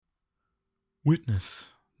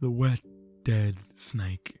Witness the wet, dead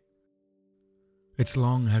snake. Its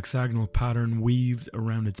long hexagonal pattern weaved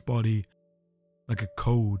around its body like a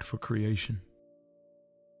code for creation.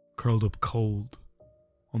 Curled up cold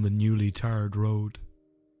on the newly tarred road.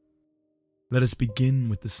 Let us begin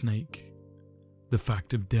with the snake, the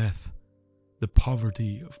fact of death, the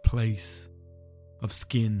poverty of place, of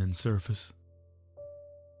skin and surface.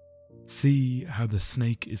 See how the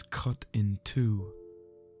snake is cut in two,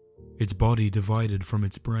 its body divided from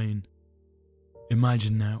its brain.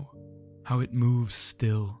 Imagine now how it moves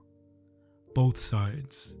still, both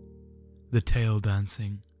sides, the tail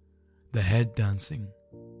dancing, the head dancing.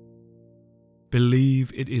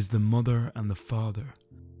 Believe it is the mother and the father.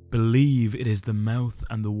 Believe it is the mouth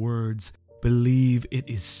and the words. Believe it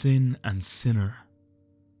is sin and sinner.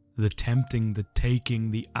 The tempting, the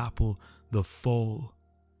taking, the apple, the fall.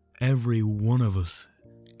 Every one of us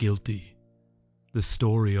guilty. The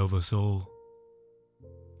story of us all.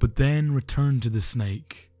 But then return to the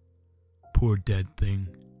snake, poor dead thing,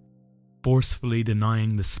 forcefully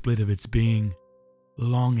denying the split of its being,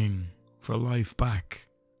 longing for life back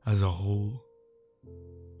as a whole,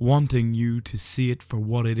 wanting you to see it for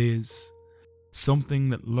what it is, something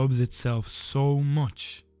that loves itself so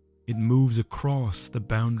much it moves across the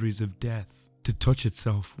boundaries of death to touch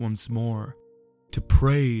itself once more, to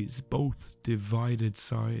praise both divided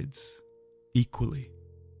sides equally,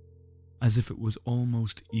 as if it was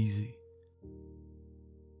almost easy.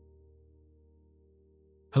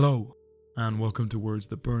 Hello, and welcome to Words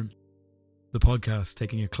That Burn, the podcast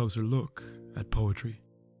taking a closer look at poetry.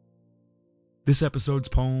 This episode's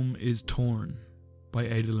poem is Torn by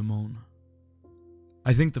Ada Limon.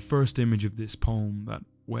 I think the first image of this poem, that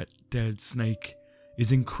wet, dead snake,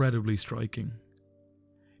 is incredibly striking.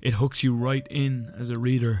 It hooks you right in as a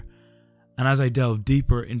reader, and as I delve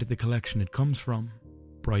deeper into the collection it comes from,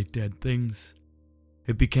 Bright Dead Things,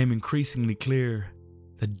 it became increasingly clear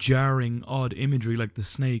that jarring, odd imagery like the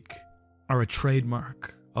snake are a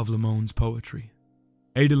trademark of Limon's poetry.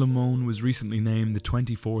 Ada Limon was recently named the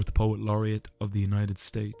 24th Poet Laureate of the United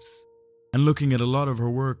States, and looking at a lot of her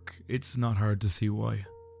work, it's not hard to see why.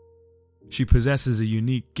 She possesses a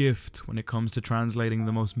unique gift when it comes to translating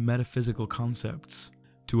the most metaphysical concepts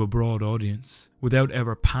to a broad audience without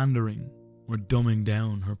ever pandering or dumbing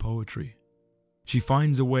down her poetry. She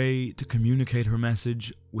finds a way to communicate her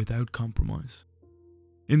message without compromise.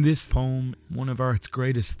 In this poem, one of art's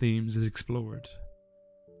greatest themes is explored: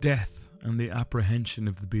 death and the apprehension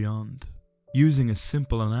of the beyond. Using a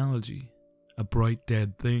simple analogy, a bright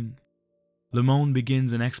dead thing, Limon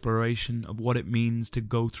begins an exploration of what it means to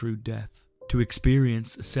go through death, to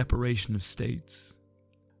experience a separation of states.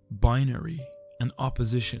 Binary and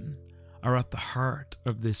opposition are at the heart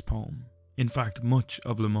of this poem, in fact much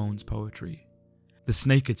of Limon's poetry. The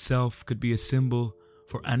snake itself could be a symbol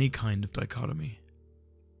for any kind of dichotomy.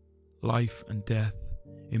 Life and death,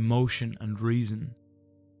 emotion and reason,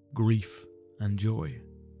 grief and joy.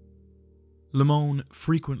 Limon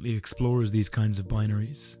frequently explores these kinds of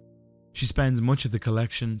binaries. She spends much of the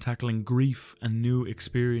collection tackling grief and new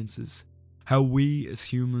experiences, how we as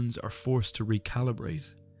humans are forced to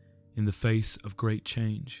recalibrate in the face of great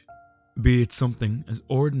change. Be it something as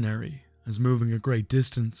ordinary as moving a great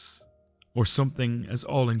distance, or something as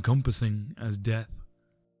all-encompassing as death.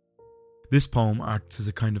 This poem acts as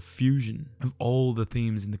a kind of fusion of all the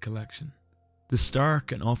themes in the collection. The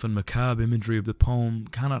stark and often macabre imagery of the poem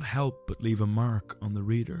cannot help but leave a mark on the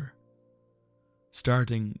reader.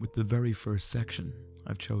 Starting with the very first section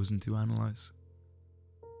I've chosen to analyse.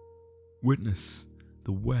 Witness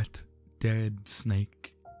the wet, dead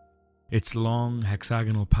snake. Its long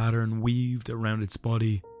hexagonal pattern weaved around its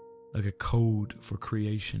body like a code for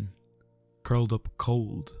creation, curled up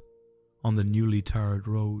cold on the newly tarred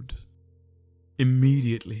road.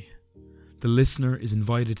 Immediately, the listener is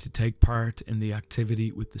invited to take part in the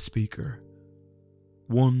activity with the speaker,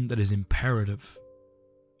 one that is imperative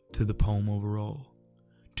to the poem overall,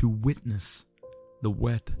 to witness the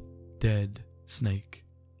wet, dead snake.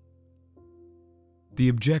 The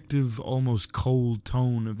objective, almost cold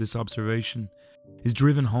tone of this observation is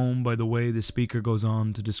driven home by the way the speaker goes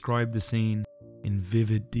on to describe the scene in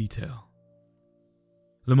vivid detail.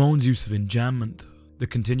 Limon's use of enjambment, the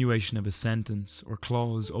continuation of a sentence or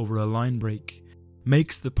clause over a line break,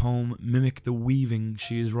 makes the poem mimic the weaving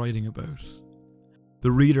she is writing about.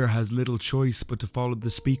 The reader has little choice but to follow the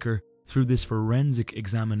speaker through this forensic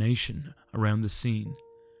examination around the scene,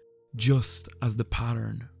 just as the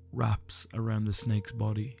pattern wraps around the snake's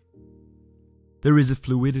body. There is a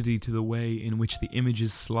fluidity to the way in which the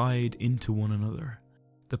images slide into one another,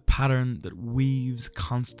 the pattern that weaves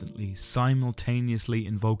constantly, simultaneously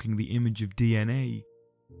invoking the image of DNA,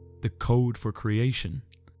 the code for creation,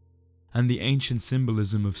 and the ancient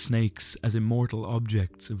symbolism of snakes as immortal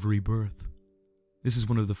objects of rebirth. This is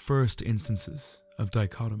one of the first instances of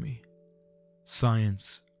dichotomy.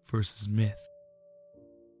 Science versus myth.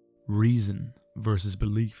 Reason versus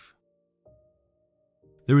belief.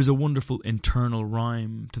 There is a wonderful internal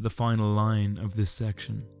rhyme to the final line of this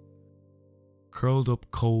section. Curled up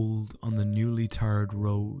cold on the newly tarred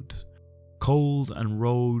road. Cold and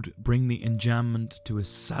road bring the enjambment to a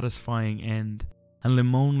satisfying end, and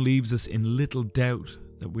Limón leaves us in little doubt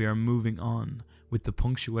that we are moving on with the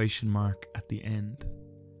punctuation mark at the end.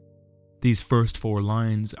 These first 4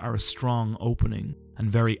 lines are a strong opening and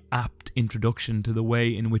very apt introduction to the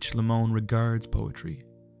way in which Limón regards poetry.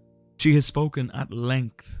 She has spoken at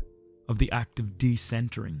length of the act of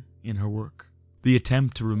decentering in her work, the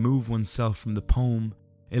attempt to remove oneself from the poem,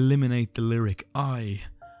 eliminate the lyric I,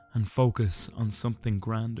 and focus on something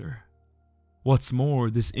grander. What's more,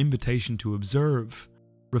 this invitation to observe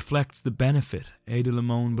reflects the benefit Ada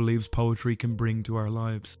Limón believes poetry can bring to our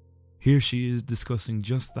lives. Here she is discussing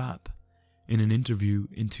just that in an interview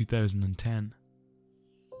in 2010.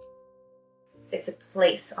 It's a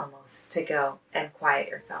place almost to go and quiet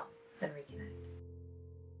yourself and reconnect.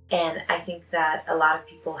 And I think that a lot of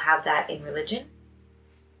people have that in religion.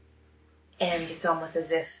 And it's almost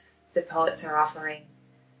as if the poets are offering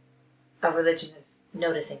a religion of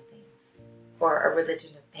noticing things, or a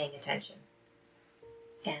religion of paying attention.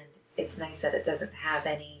 And it's nice that it doesn't have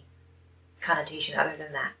any connotation other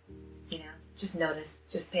than that. Just notice,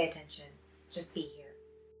 just pay attention, just be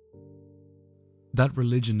here. That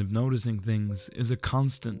religion of noticing things is a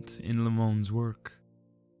constant in Limón's work.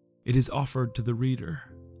 It is offered to the reader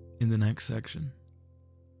in the next section.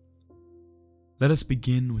 Let us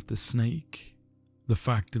begin with the snake, the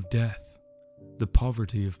fact of death, the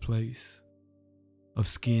poverty of place, of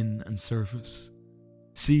skin and surface.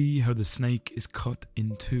 See how the snake is cut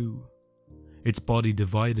in 2, its body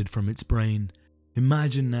divided from its brain.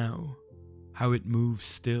 Imagine now how it moves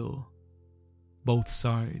still, both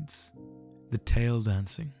sides, the tail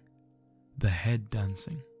dancing, the head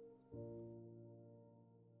dancing.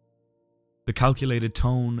 The calculated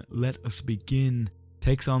tone, "Let us begin,"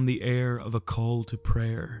 takes on the air of a call to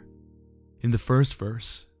prayer. In the first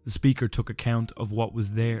verse, the speaker took account of what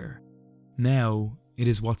was there. Now it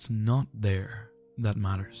is what's not there that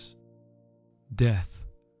matters. Death,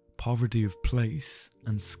 poverty of place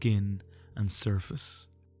and skin and surface.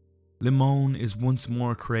 Limón is once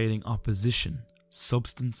more creating opposition,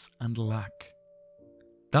 substance and lack.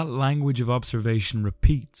 That language of observation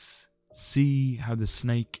repeats. See how the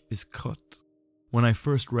snake is cut. When I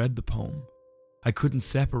first read the poem, I couldn't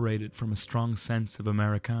separate it from a strong sense of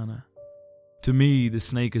Americana. To me, the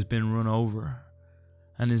snake has been run over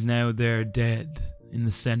and is now there dead in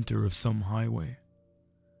the center of some highway.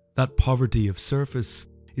 That poverty of surface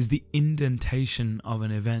is the indentation of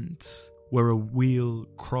an event where a wheel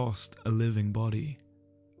crossed a living body.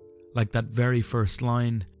 Like that very first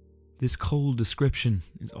line, this cold description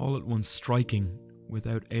is all at once striking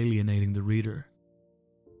without alienating the reader.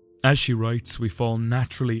 As she writes, we fall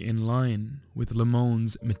naturally in line with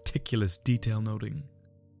Limón's meticulous detail noting.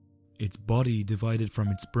 Its body divided from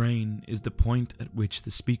its brain is the point at which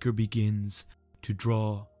the speaker begins to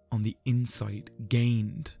draw on the insight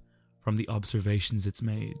gained from the observations it's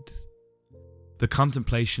made. The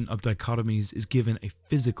contemplation of dichotomies is given a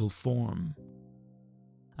physical form,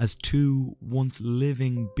 as 2 once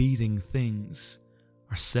living, beating things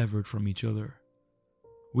are severed from each other.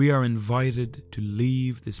 We are invited to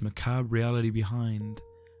leave this macabre reality behind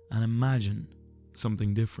and imagine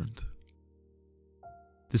something different.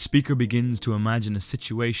 The speaker begins to imagine a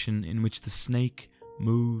situation in which the snake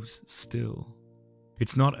moves still.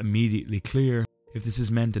 It's not immediately clear if this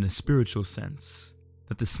is meant in a spiritual sense,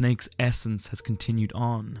 that the snake's essence has continued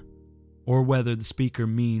on, or whether the speaker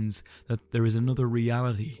means that there is another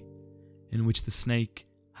reality in which the snake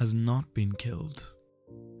has not been killed.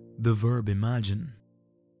 The verb imagine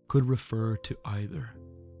could refer to either.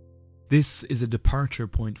 This is a departure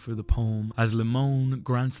point for the poem, as Limón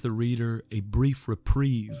grants the reader a brief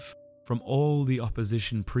reprieve from all the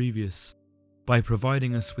opposition previous by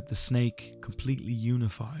providing us with the snake completely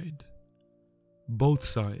unified. Both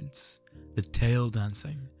sides, the tail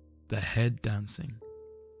dancing, the head dancing.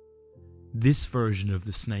 This version of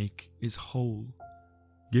the snake is whole.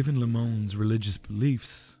 Given Limón's religious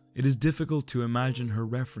beliefs, it is difficult to imagine her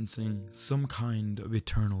referencing some kind of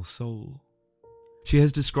eternal soul. She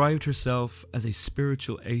has described herself as a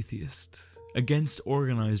spiritual atheist, against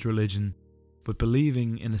organized religion, but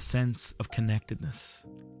believing in a sense of connectedness.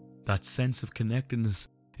 That sense of connectedness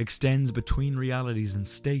extends between realities and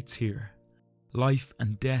states here. Life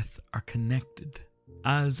and death are connected,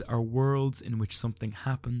 as are worlds in which something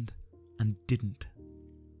happened and didn't.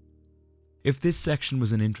 If this section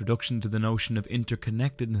was an introduction to the notion of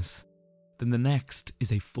interconnectedness, then the next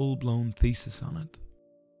is a full-blown thesis on it.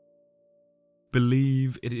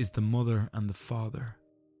 Believe it is the mother and the father.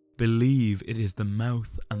 Believe it is the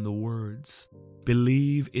mouth and the words.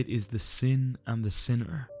 Believe it is the sin and the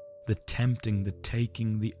sinner, the tempting, the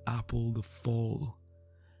taking, the apple, the fall.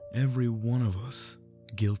 Every one of us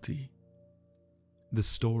guilty. The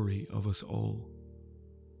story of us all.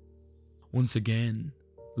 Once again,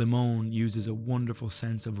 Limón uses a wonderful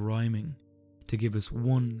sense of rhyming to give us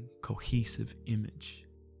one cohesive image.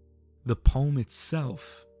 The poem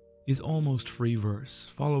itself is almost free verse,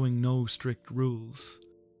 following no strict rules.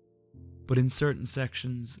 But in certain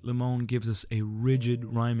sections, Limón gives us a rigid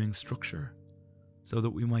rhyming structure, so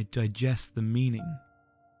that we might digest the meaning.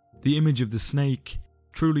 The image of the snake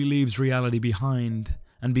truly leaves reality behind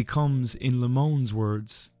and becomes, in Limón's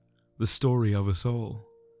words, the story of us all.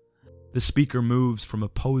 The speaker moves from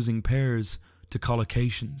opposing pairs to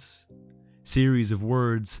collocations, series of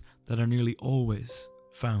words that are nearly always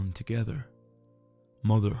found together.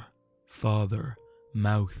 Mother, father,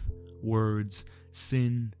 mouth, words,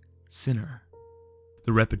 sin, sinner.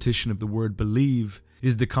 The repetition of the word believe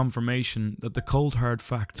is the confirmation that the cold hard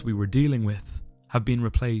facts we were dealing with have been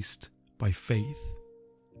replaced by faith.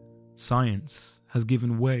 Science has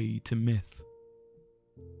given way to myth.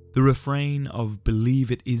 The refrain of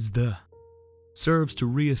 "believe it is the" serves to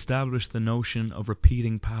re-establish the notion of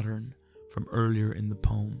repeating pattern from earlier in the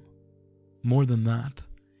poem. More than that,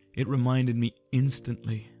 it reminded me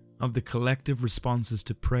instantly of the collective responses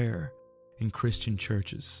to prayer in Christian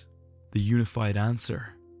churches, the unified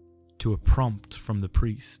answer to a prompt from the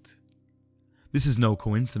priest. This is no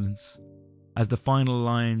coincidence, as the final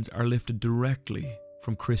lines are lifted directly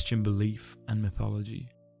from Christian belief and mythology.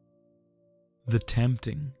 The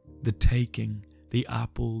tempting, the taking, the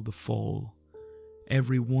apple, the fall,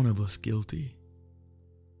 every one of us guilty.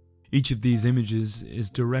 Each of these images is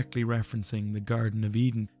directly referencing the Garden of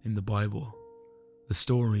Eden in the Bible, the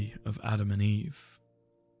story of Adam and Eve.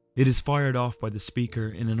 It is fired off by the speaker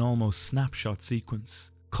in an almost snapshot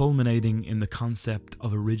sequence, culminating in the concept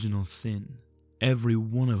of original sin. Every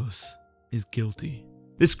one of us is guilty.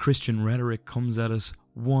 This Christian rhetoric comes at us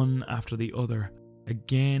one after the other,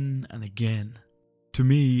 again and again. To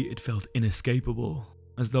me, it felt inescapable,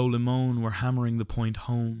 as though Limón were hammering the point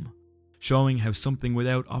home, showing how something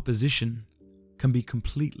without opposition can be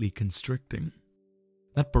completely constricting.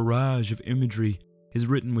 That barrage of imagery is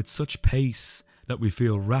written with such pace that we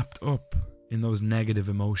feel wrapped up in those negative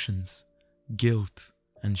emotions, guilt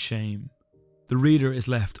and shame. The reader is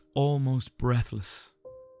left almost breathless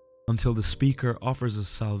until the speaker offers us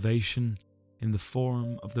salvation in the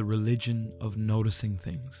form of the religion of noticing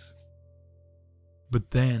things.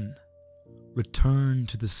 But then, return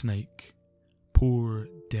to the snake, poor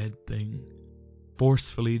dead thing,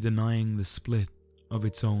 forcefully denying the split of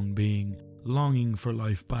its own being, longing for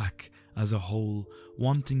life back as a whole,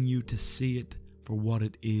 wanting you to see it for what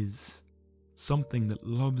it is, something that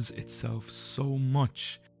loves itself so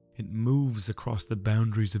much it moves across the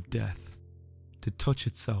boundaries of death, to touch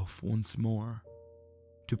itself once more,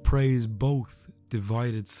 to praise both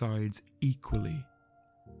divided sides equally,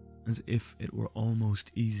 as if it were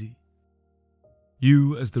almost easy.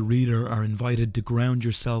 You, as the reader, are invited to ground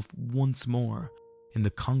yourself once more in the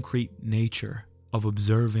concrete nature of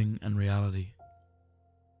observing and reality.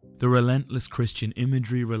 The relentless Christian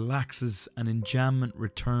imagery relaxes and enjambment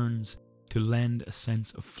returns to lend a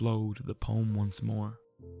sense of flow to the poem once more.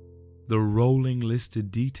 The rolling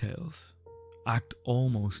listed details act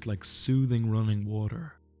almost like soothing running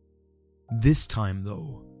water. This time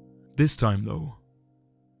though,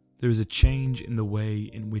 there is a change in the way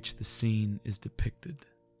in which the scene is depicted.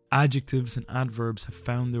 Adjectives and adverbs have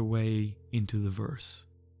found their way into the verse.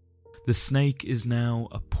 The snake is now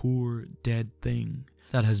a poor dead thing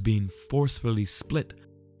that has been forcefully split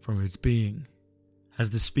from its being, as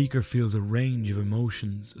the speaker feels a range of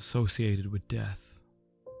emotions associated with death.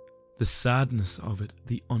 The sadness of it,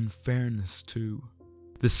 the unfairness too.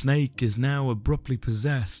 The snake is now abruptly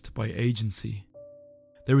possessed by agency.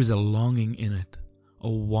 There is a longing in it, a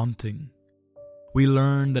wanting. We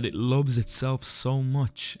learn that it loves itself so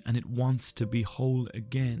much and it wants to be whole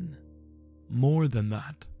again. More than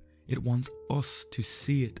that, it wants us to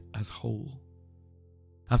see it as whole.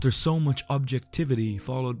 After so much objectivity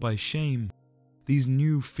followed by shame, these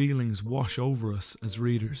new feelings wash over us as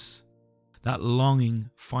readers. that longing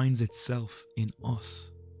finds itself in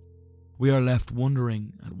us. We are left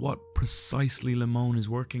wondering at what precisely Limón is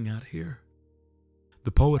working at here.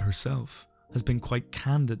 The poet herself has been quite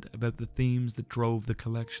candid about the themes that drove the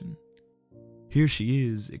collection. Here she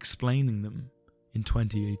is explaining them in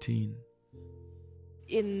 2018.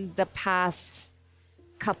 In the past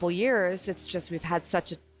couple years, it's just we've had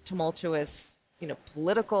such a tumultuous,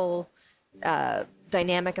 political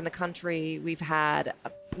dynamic in the country. We've had,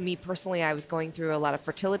 me personally, I was going through a lot of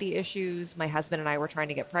fertility issues. My husband and I were trying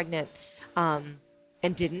to get pregnant and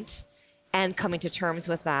didn't, and coming to terms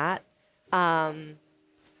with that.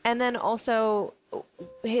 And then also,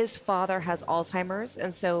 his father has Alzheimer's,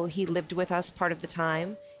 and so he lived with us part of the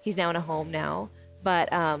time. He's now in a home now. But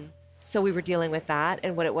so we were dealing with that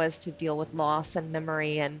and what it was to deal with loss and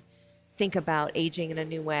memory and think about aging in a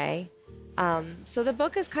new way. So the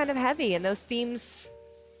book is kind of heavy, and those themes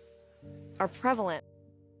are prevalent.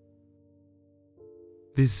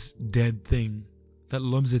 This dead thing that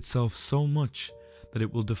loves itself so much that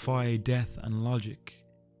it will defy death and logic,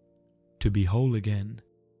 to be whole again,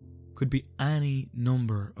 could be any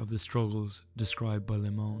number of the struggles described by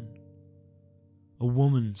Limón. A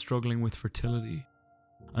woman struggling with fertility,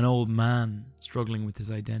 an old man struggling with his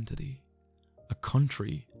identity, a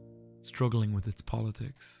country struggling with its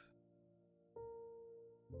politics.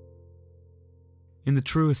 In the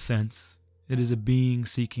truest sense, it is a being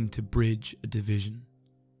seeking to bridge a division.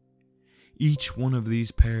 Each one of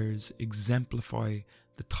these pairs exemplify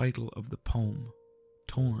the title of the poem,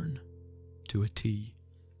 Torn, to a T.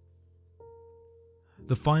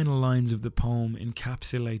 The final lines of the poem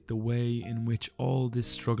encapsulate the way in which all this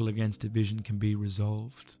struggle against division can be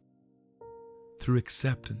resolved. Through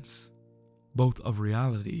acceptance, both of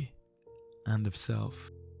reality and of self.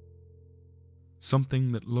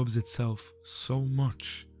 Something that loves itself so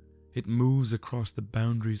much it moves across the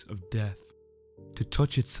boundaries of death, to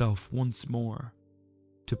touch itself once more,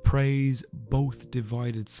 to praise both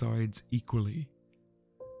divided sides equally,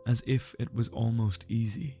 as if it was almost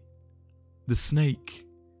easy. The snake,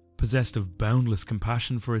 possessed of boundless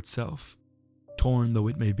compassion for itself, torn though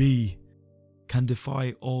it may be, can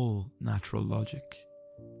defy all natural logic.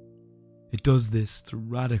 It does this through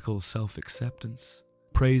radical self-acceptance,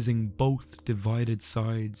 praising both divided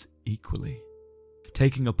sides equally.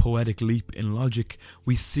 Taking a poetic leap in logic,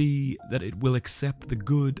 we see that it will accept the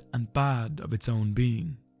good and bad of its own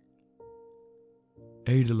being.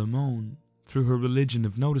 Ada Limón, through her religion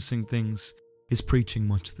of noticing things, is preaching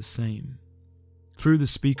much the same. Through the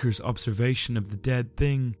speaker's observation of the dead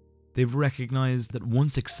thing, they've recognized that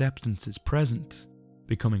once acceptance is present,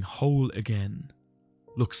 becoming whole again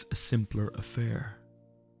looks a simpler affair,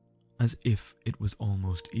 as if it was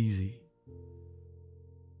almost easy.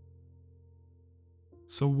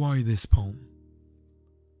 So why this poem?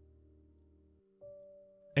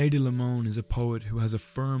 Ada Limón is a poet who has a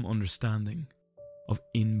firm understanding of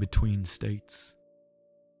in-between states.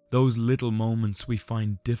 Those little moments we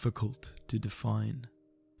find difficult to define.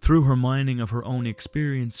 Through her mining of her own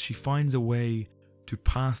experience, she finds a way to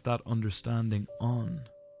pass that understanding on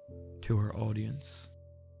to her audience.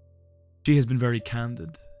 She has been very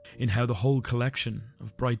candid in how the whole collection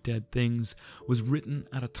of Bright Dead Things was written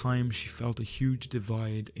at a time she felt a huge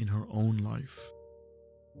divide in her own life.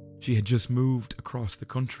 She had just moved across the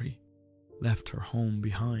country, left her home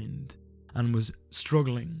behind, and was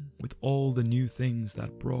struggling with all the new things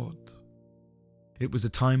that brought. It was a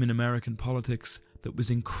time in American politics that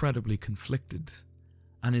was incredibly conflicted,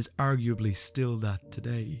 and is arguably still that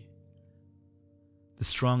today. The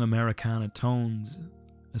strong Americana tones,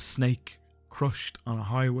 a snake crushed on a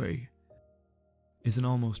highway, is an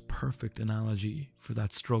almost perfect analogy for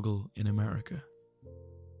that struggle in America.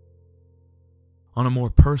 On a more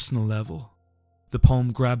personal level, the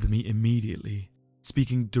poem grabbed me immediately,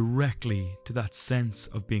 speaking directly to that sense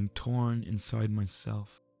of being torn inside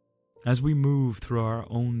myself. As we move through our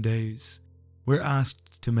own days, we're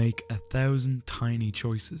asked to make 1,000 tiny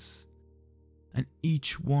choices, and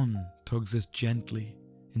each one tugs us gently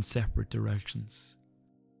in separate directions.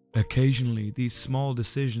 Occasionally, these small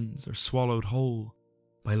decisions are swallowed whole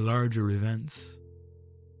by larger events.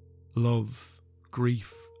 Love,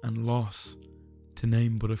 grief, and loss, to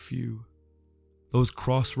name but a few. Those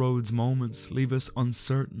crossroads moments leave us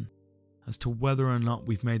uncertain as to whether or not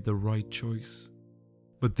we've made the right choice.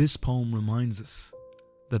 But this poem reminds us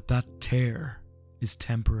that that tear is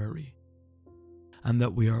temporary, and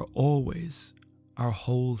that we are always our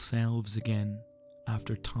whole selves again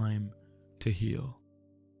after time to heal.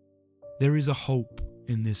 There is a hope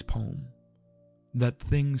in this poem that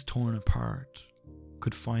things torn apart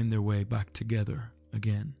could find their way back together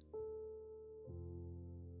again.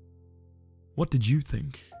 What did you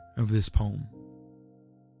think of this poem?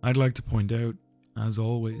 I'd like to point out, as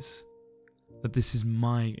always, that this is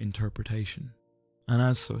my interpretation, and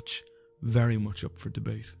as such, very much up for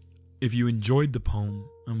debate. If you enjoyed the poem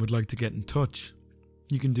and would like to get in touch,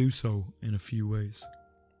 you can do so in a few ways.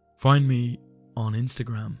 Find me on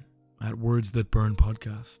Instagram at Words That Burn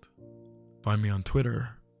Podcast. Find me on Twitter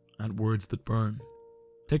at Words That Burn.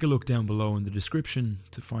 Take a look down below in the description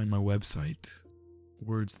to find my website,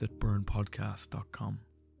 wordsthatburnpodcast.com.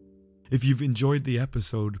 If you've enjoyed the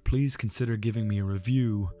episode, please consider giving me a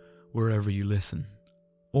review wherever you listen.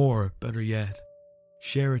 Or, better yet,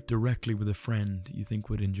 share it directly with a friend you think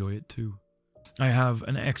would enjoy it too. I have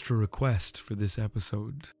an extra request for this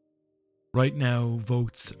episode. Right now,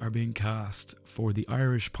 votes are being cast for the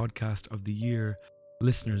Irish Podcast of the Year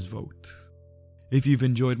Listeners Vote. If you've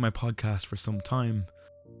enjoyed my podcast for some time,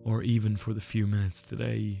 or even for the few minutes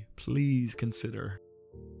today, please consider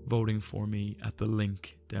voting for me at the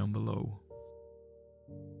link down below.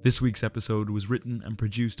 This week's episode was written and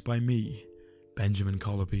produced by me, Benjamin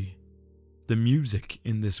Colopy. The music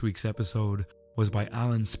in this week's episode was by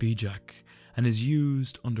Alan Spijak and is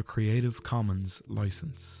used under Creative Commons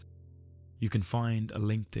license. You can find a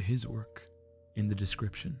link to his work in the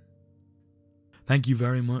description. Thank you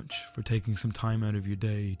very much for taking some time out of your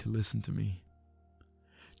day to listen to me.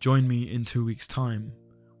 Join me in 2 weeks' time,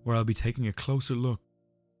 where I'll be taking a closer look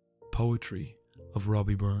at poetry of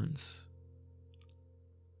Robbie Burns.